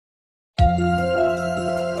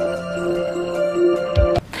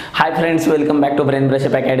Hi friends, welcome back to brain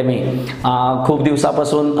brush-up academy. खूप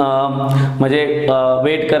दिवसापासून म्हणजे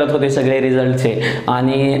वेट करत होते सगळे रिझल्टचे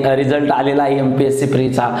आणि रिझल्ट आलेला आहे MPSC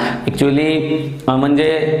प्रीचा. ॲक्च्युली म्हणजे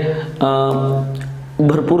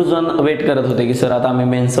भरपूर जण वेट करत होते की सर आता आम्ही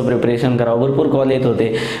मेन्सचं प्रिपरेशन करावं. भरपूर कॉल येत होते.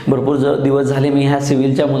 भरपूर दिवस झाले मी ह्या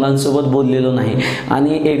सिव्हिलच्या मुलांसोबत बोललेलो नाही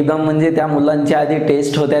आणि एकदम म्हणजे त्या मुलांच्या आधी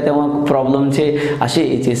टेस्ट होत्या तेव्हा प्रॉब्लेमचे असे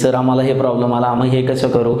यायचे, सर आम्हाला हे प्रॉब्लेम आला, आम्ही हे कसं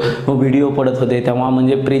करू. व्हिडिओ पडत होते तेव्हा,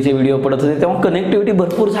 म्हणजे प्रीचे व्हिडिओ पडत होते तेव्हा कनेक्टिव्हिटी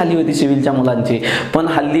भरपूर झाली होती सिव्हिलच्या मुलांची. पण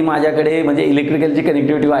हल्ली माझ्याकडे म्हणजे इलेक्ट्रिकलची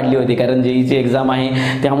कनेक्टिव्हिटी वाढली होती कारण जेईची एक्झाम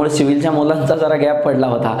आहे त्यामुळे सिव्हिलच्या मुलांचा जरा गॅप पडला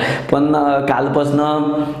होता. पण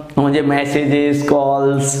कालपासनं म्हणजे मेसेजेस कॉल्स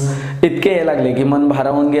इतके यायला लागले की मन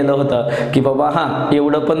भारावून गेलं होतं की बाबा हां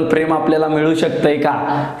एवढं पण प्रेम आपल्याला मिळू शकतंय का.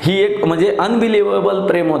 ही एक म्हणजे अनबिलिव्हेबल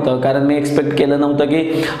प्रेम होतं कारण मी एक्सपेक्ट केलं नव्हतं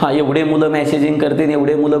की हां एवढे मुलं मेसेजिंग करतील,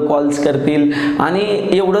 एवढे मुलं कॉल्स करतील आणि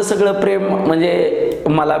एवढं सगळं प्रेम म्हणजे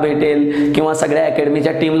मला भेटेल किंवा सगळ्या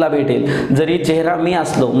अकॅडमीच्या टीमला भेटेल. जरी चेहरा मी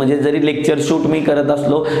असलो, म्हणजे जरी लेक्चर शूट मी करत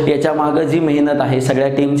असलो, याच्या मागं जी मेहनत आहे सगळ्या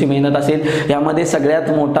टीमची मेहनत असेल, यामध्ये सगळ्यात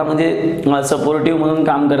मोठा म्हणजे सपोर्टिव्ह म्हणून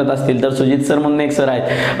काम करत असतील तर सुजित सर म्हणून एक सर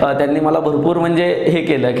आहेत, त्यांनी मला भरपूर म्हणजे हे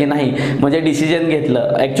केलं की नाही म्हणजे डिसिजन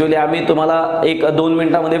घेतलं. ॲक्च्युली आम्ही तुम्हाला 1-2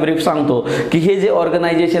 मिनिटामध्ये ब्रीफ सांगतो की हे जे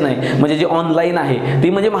ऑर्गनायझेशन आहे म्हणजे जे ऑनलाईन आहे ती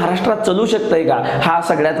म्हणजे महाराष्ट्रात चालू शकतंय का, हा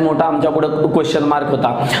सगळ्यात मोठा आमच्या पुढं क्वेश्चन मार्क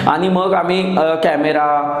होता. आणि मग आम्ही कॅमेरा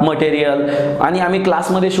मटेरियल आणि आम्ही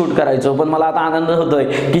क्लासमध्ये शूट करायचो. पण मला आता आनंद होतोय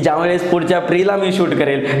की ज्यावेळेस पुढच्या प्रीला मी शूट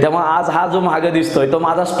करेल तेव्हा आज हा जो मागं दिसतोय तो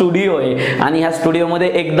माझा स्टुडिओ आहे आणि ह्या स्टुडिओमध्ये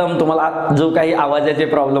एकदम तुम्हाला जो काही आवाजाचे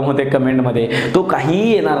प्रॉब्लेम होते कमेंटमध्ये तो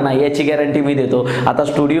काहीही येणार नाही याची गॅरंटी मी देतो. आता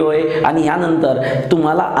स्टुडिओ आहे आणि यानंतर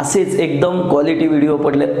तुम्हाला असेच एकदम क्वालिटी व्हिडिओ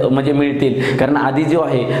पडले म्हणजे मिळतील कारण आधी जो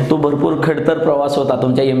आहे तो भरपूर खडतर प्रवास होता.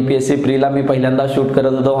 तुमच्या MPSC प्रीला मी पहिल्यांदा शूट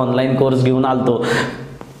करत होतो, ऑनलाईन कोर्स घेऊन आलतो.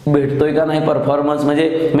 भेटतोय का नाही परफॉर्मन्स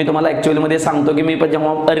म्हणजे मी तुम्हाला ॲक्च्युअलमध्ये सांगतो की मी पण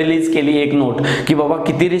जेव्हा रिलीज केली एक नोट की बाबा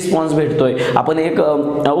किती रिस्पॉन्स भेटतोय, आपण एक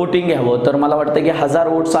वोटिंग घ्यावं, तर मला वाटतं की 1000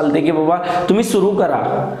 वोट चालते की बाबा तुम्ही सुरू करा.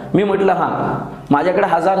 मी म्हटलं हां माझ्याकडे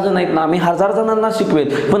 1000 जण आहेत ना, मी 1000 जणांना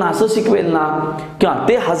शिकवेल, पण असं शिकवेल ना किंवा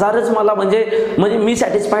ते 1000च मला म्हणजे मी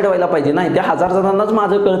सॅटिस्फाईड व्हायला पाहिजे नाही, त्या 1000 जणांनाच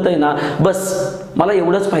माझं कळतंय ना, बस मला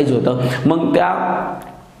एवढंच पाहिजे होतं. मग त्या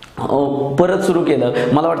परत सुरू केलं.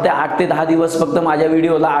 मला वाटतं 8 ते 10 दिवस फक्त माझ्या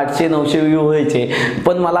व्हिडिओला 800-900 व्ह्यू व्हायचे.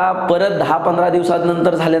 पण मला परत 10-15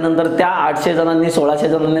 दिवसानंतर झाल्यानंतर त्या 800 जणांनी 1600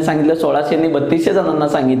 जणांनी सांगितलं, 1600नी 3200 जणांना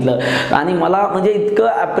सांगितलं. आणि मला म्हणजे इतकं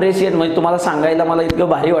ॲप्रिशिएट म्हणजे तुम्हाला सांगायला मला इतकं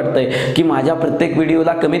भारी वाटतंय की माझ्या प्रत्येक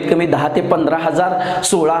व्हिडिओला कमीत कमी 10 ते 15,000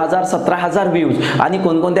 16,000 17,000 व्ह्यूज आणि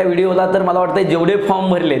कोणकोणत्या व्हिडिओला तर मला वाटतं जेवढे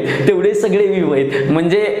फॉर्म भरलेत तेवढे सगळे व्ह्यू आहेत.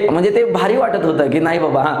 म्हणजे ते भारी वाटत होतं की नाही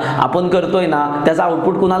बाबा हां आपण करतोय ना त्याचा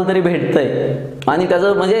आउटपुट कुणाला तरी भेटतंय आणि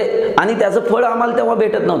त्याचं म्हणजे आणि त्याचं फळ आम्हाला तेव्हा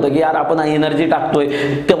भेटत नव्हतं की यार आपण एनर्जी टाकतोय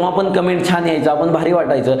तेव्हा पण कमेंट छान यायचं, आपण भारी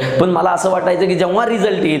वाटायचं. पण मला असं वाटायचं की जेव्हा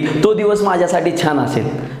रिझल्ट येईल तो दिवस माझ्यासाठी छान असेल.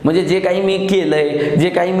 म्हणजे जे काही मी केलंय, जे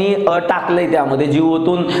काही मी टाकलंय त्यामध्ये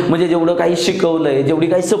जीवोतून म्हणजे जेवढं काही शिकवलंय, जेवढी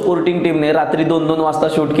काही सपोर्टिंग टीमने रात्री 2-2 वाजता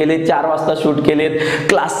शूट केले, 4 वाजता शूट केलेत,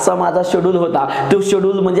 क्लासचा माझा शेड्यूल होता तो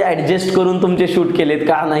शेड्यूल म्हणजे ॲडजस्ट करून तुमचे शूट केलेत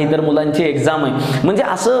का नाही तर मुलांची एक्झाम आहे. म्हणजे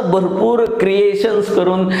असं भरपूर क्रिएशन्स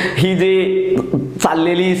करून ही जी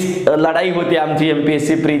चाललेली लढाई होती आमची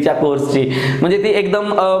MPSC प्रीच्या कोर्सची म्हणजे ती एकदम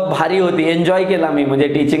भारी होती. एन्जॉय केला मी. म्हणजे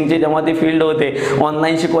टीचिंगचे जेव्हा ते फील्ड होते,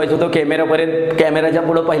 ऑनलाईन शिकवायचं होतं, कॅमेराच्या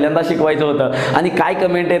पुढं पहिल्यांदा शिकवायचं होतं आणि काय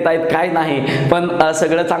कमेंट येत आहेत काय नाही, पण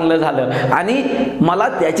सगळं चांगलं झालं. आणि मला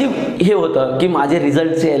त्याची हे होतं की माझे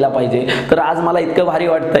रिझल्ट्स यायला पाहिजे. तर आज मला इतकं भारी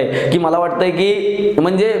वाटतंय की मला वाटतंय की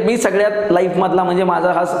म्हणजे मी सगळ्यात लाईफमधला म्हणजे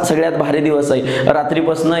माझा हा सगळ्यात भारी दिवस आहे.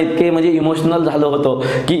 रात्रीपासून इतके म्हणजे इमोशनल झालो होतो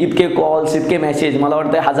की इतके कॉल्स, इतके मेसेज, मला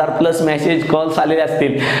वाटतं 1000+ मेसेज कॉल्स आलेले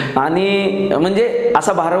असतील आणि म्हणजे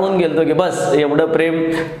असा भारावून गेलतो की बस एवढं प्रेम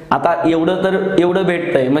आता एवढं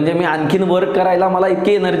भेटतंय म्हणजे मी आणखीन वर्क करायला मला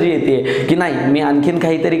इतकी एनर्जी येते की नाही मी आणखीन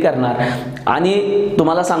काहीतरी करणार. आणि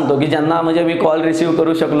तुम्हाला सांगतो की ज्यांना म्हणजे मी कॉल रिसीव्ह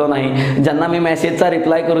करू शकलो नाही, ज्यांना मी मेसेजचा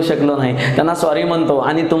रिप्लाय करू शकलो नाही त्यांना सॉरी म्हणतो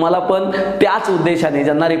आणि तुम्हाला पण त्याच उद्देशाने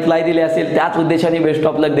ज्यांना रिप्लाय दिले असेल त्याच उद्देशाने बेस्ट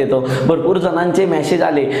ऑफ लक देतो. भरपूर जणांचे मेसेज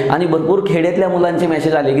आले आणि भरपूर खेड्यातल्या मुलांचे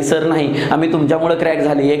मेसेज आले की सर नाही आम्ही तुमच्यामुळे क्रॅक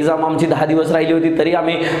झाली, एक्झाम आमची 10 दिवस राहिली होती तरी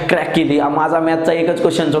आम्ही क्रॅक केली, माझा मॅथचा एकच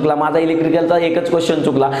क्वेश्चन चुकला, माझा इलेक्ट्रिकलचा एकच क्वेश्चन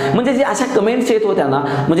चुकला. म्हणजे जे अशा कमेंट्स येत होत्या ना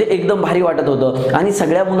म्हणजे एकदम भारी वाटत होतं. आणि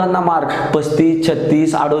सगळ्या मुलांना मार्क 35,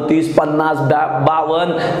 36, 38, 50,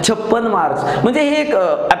 52, 56 मार्क्स म्हणजे हे एक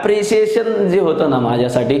अप्रिशिएशन जे होतं ना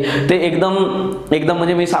माझ्यासाठी ते एकदम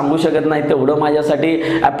म्हणजे मी सांगू शकत नाही तेवढं माझ्यासाठी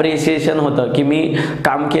अप्रिशिएशन होतं की मी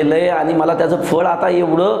काम केलंय आणि मला त्याचं फळ आता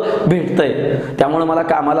एवढं भेटतंय. त्यामुळे मला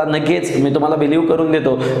कामाला नक्कीच मी तुम्हाला बिलीव्ह करून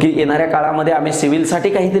देतो की येणाऱ्या काळामध्ये आम्ही सिव्हिलसाठी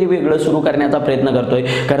काहीतरी वेगळं सुरू करण्याचा प्रयत्न करतोय,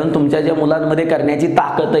 कारण तुमच्या ज्या मुलांमध्ये करण्याची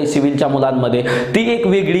ताकद आहे सिव्हिलच्या मुलांमध्ये ती एक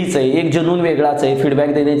वेगळीच आहे, एक जनून वेगळाच आहे.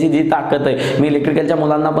 फीडबॅक देण्याची जी ताकद आहे मी इलेक्ट्रिकलच्या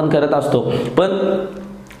मुलांना पण करत असतो, पण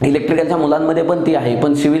इलेक्ट्रिकलच्या मुलांमध्ये पण ती आहे,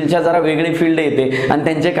 पण सिव्हिलच्या जरा वेगळी फील्ड येते आणि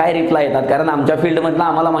त्यांचे काय रिप्लाय येतात, कारण आमच्या फील्डमधलं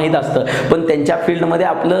आम्हाला माहीत असतं, पण त्यांच्या फील्डमध्ये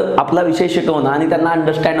आपला विषय शिकवणं आणि त्यांना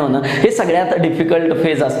अंडरस्टँड होणं हे सगळ्यात डिफिकल्ट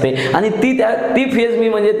फेज असते. आणि ती फेज मी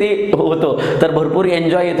म्हणजे ती होतो तर भरपूर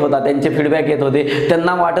एन्जॉय येत होता, त्यांचे फीडबॅक येत होते,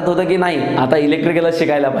 त्यांना वाटत होतं की नाही आता इलेक्ट्रिकलच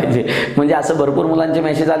शिकायला पाहिजे. म्हणजे असं भरपूर मुलांचे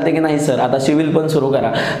मेसेज आले की नाही सर आता सिव्हिल पण सुरू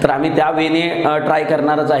करा, तर आम्ही त्या वेने ट्राय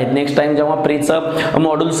करणारच आहेत. नेक्स्ट टाइम जेव्हा प्रीचं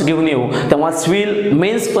मॉड्यूल्स घेऊन येऊ तेव्हा सिव्हिल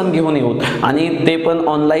मेन्स पण घेऊन येऊ आणि ते पण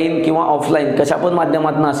ऑनलाईन किंवा ऑफलाईन कशा पण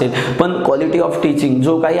माध्यमातून असेल, पण क्वालिटी ऑफ टीचिंग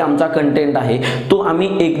जो काही आमचा कंटेंट आहे तो आम्ही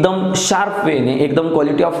एकदम शार्प वेने एकदम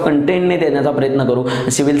क्वालिटी ऑफ कंटेंटने देण्याचा प्रयत्न करू.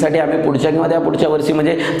 सिव्हिलसाठी आम्ही पुढच्या किंवा त्या पुढच्या वर्षी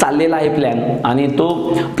म्हणजे चाललेला आहे प्लॅन आणि तो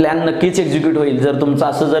प्लॅन नक्कीच एक्झिक्यूट होईल जर तुमचं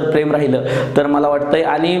असं जर प्रेम राहिलं तर मला वाटतंय.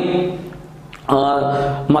 आणि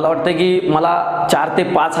मला वाटतं की मला 4 ते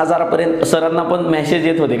 5 हजारापर्यंत सरांना पण मेसेज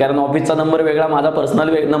येत होते, कारण ऑफिसचा नंबर वेगळा माझा पर्सनल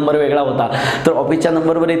नंबर वेगळा होता, तर ऑफिसच्या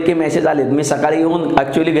नंबरवर इतके मेसेज आलेत. मी सकाळी येऊन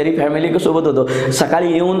ॲक्च्युली घरी फॅमिली सोबत होतो,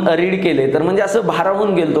 सकाळी येऊन रीड केले तर म्हणजे असं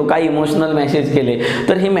भारावून गेलतो, काही इमोशनल मेसेज केले.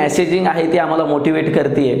 तर ही मेसेजिंग आहे ती आम्हाला मोटिवेट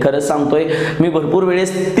करते. खरंच सांगतोय मी भरपूर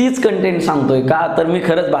वेळेस तीच कंटेंट सांगतोय का तर मी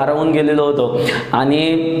खरंच भारावून गेलेलो होतो.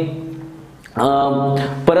 आणि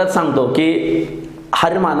परत सांगतो की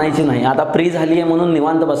हार मानायची नाही, आता प्री झाली आहे म्हणून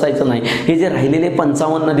निवांत बसायचं नाही. हे जे राहिलेले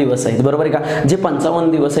 55 दिवस आहेत बरोबर आहे का, जे 55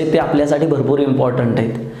 दिवस आहेत ते आपल्यासाठी भरपूर इम्पॉर्टंट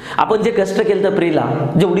आहेत. आपण जे कष्ट केलं तर प्रीला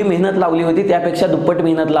जेवढी मेहनत लावली होती त्यापेक्षा दुप्पट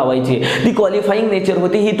मेहनत लावायची. ती क्वालिफाईंग नेचर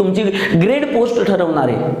होती, ही तुमची ग्रेड पोस्ट ठरवणार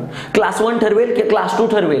आहे. क्लास 1 ठरवेल की क्लास 2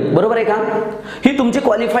 ठरवेल बरोबर आहे का, ही तुमची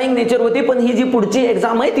क्वालिफाईंग नेचर होती. पण ही जी पुढची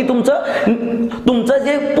एक्झाम आहे ती तुमचं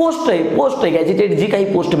जे पोस्ट आहे याची जी काही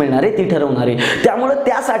पोस्ट मिळणार आहे ती ठरवणार आहे. त्यामुळे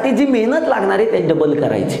त्यासाठी जी मेहनत लागणार आहे ते डबल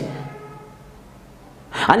करायची.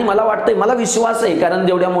 आणि मला वाटतंय, मला विश्वास आहे, कारण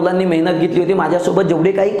जेवढ्या मुलांनी मेहनत घेतली होती माझ्यासोबत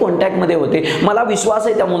जेवढे काही कॉन्टॅक्ट मध्ये होते, मला विश्वास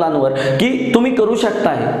आहे त्या मुलांवर की तुम्ही करू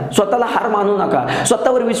शकताय. स्वतःला हार मानू नका,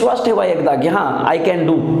 स्वतःवर विश्वास ठेवा एकदा की हा आय कॅन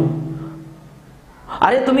डू.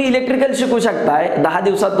 अरे तुम्ही इलेक्ट्रिकल शिकू शकताय, 10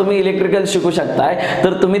 दिवसात तुम्ही इलेक्ट्रिकल शिकू शकताय,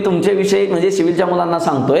 तर तुम्ही तुमचे विषय म्हणजे सिव्हिलच्या मुलांना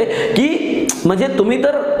सांगतोय की म्हणजे तुम्ही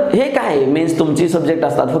तर हे काय मेन्स तुमची सब्जेक्ट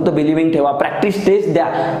असतात, फक्त बिलिव्हिंग ठेवा, प्रॅक्टिस टेस्ट द्या.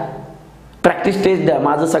 प्रॅक्टिस टेस्ट द्या.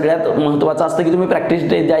 माझं सगळ्यात महत्त्वाचं असतं की तुम्ही प्रॅक्टिस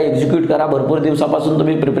टेस्ट द्या, एक्झिक्यूट करा. भरपूर दिवसापासून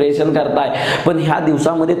तुम्ही प्रिपरेशन करताय, पण ह्या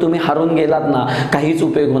दिवसामध्ये तुम्ही हारून गेलात ना काहीच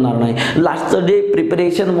उपयोग होणार नाही. लास्टचं जे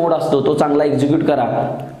प्रिपरेशन मोड असतो तो चांगला एक्झिक्यूट करा.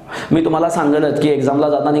 मी तुम्हाला सांगेलच की एक्झामला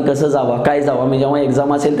जाताना कसं जावं काय जावं, मी जेव्हा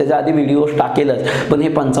एक्झाम असेल त्याच्या आधी व्हिडिओ टाकेलच. पण हे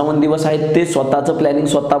 55 दिवस आहेत ते स्वतःचं प्लॅनिंग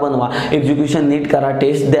स्वतः बनवा, एक्झिक्युशन नीट करा,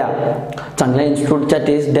 टेस्ट द्या, चांगल्या इन्स्टिट्यूटच्या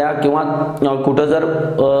टेस्ट द्या किंवा कुठं जर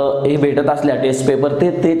हे भेटत असल्या टेस्ट पेपर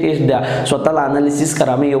ते टेस्ट द्या, स्वतःला अनालिसिस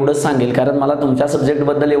करा. मी एवढंच सांगेल, कारण मला तुमच्या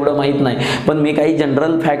सब्जेक्टबद्दल एवढं माहीत नाही, पण मी काही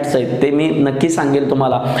जनरल फॅक्ट्स आहेत ते मी नक्की सांगेल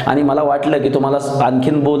तुम्हाला. आणि मला वाटलं की तुम्हाला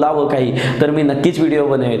आणखीन बोलावं काही तर मी नक्कीच व्हिडिओ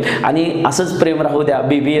बनवेल. आणि असंच प्रेम राहू द्या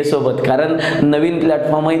BBA सोबत, कारण नवीन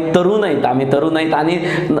प्लॅटफॉर्म आहे, तरुण आहेत आम्ही, तरुण आहेत आणि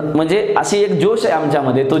म्हणजे अशी एक जोश आहे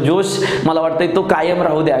आमच्यामध्ये, तो जोश मला वाटतंय तो कायम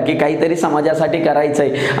राहू द्या की काहीतरी समाजासाठी करायचंय.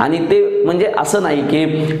 आणि ते म्हणजे असं नाही की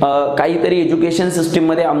काहीतरी एज्युकेशन सिस्टीम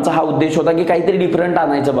मध्ये आमचा हा उद्देश होता की काहीतरी डिफरंट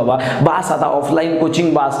आणायचं. बाबा बास आता ऑफलाईन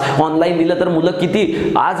कोचिंग बास, ऑनलाईन दिलं तर मुलं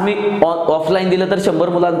किती, आज मी ऑफलाईन दिलं तर 100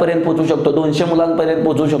 मुलांपर्यंत पोहोचू शकतो, 200 मुलांपर्यंत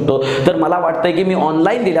पोहोचू शकतो. तर मला वाटतंय की मी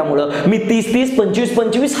ऑनलाईन दिल्यामुळं मी 30-30,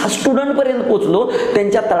 25-25 हा स्टुडंट पर्यंत पोहोचलो,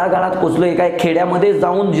 त्यांच्या तळागाळात पोहोचलो. एका खेड्यामध्ये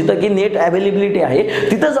जाऊन जिथं की नेट अवेलेबिलिटी आहे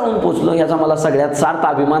तिथं जाऊन पोहोचलो. याचा मला सगळ्यात सार्थ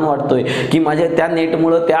अभिमान वाटतोय की माझ्या त्या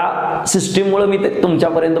नेटमुळं त्या सिस्टीममुळं मी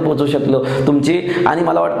तुमच्यापर्यंत पोहोचू शकलो तुमची. आणि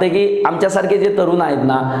मला वाटतंय की आमच्यासारखे जे तरुण आहेत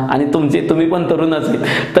ना, आणि तुम्ही पण तरुणच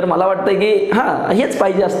आहेत, तर मला वाटतंय की हां हेच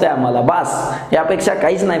पाहिजे असतंय आम्हाला, बास यापेक्षा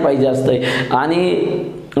काहीच नाही पाहिजे असतंय.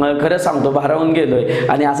 आणि खरं सांगतो भारावून गेलोय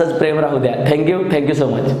आणि असंच प्रेम राहू द्या. Thank you so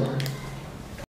much.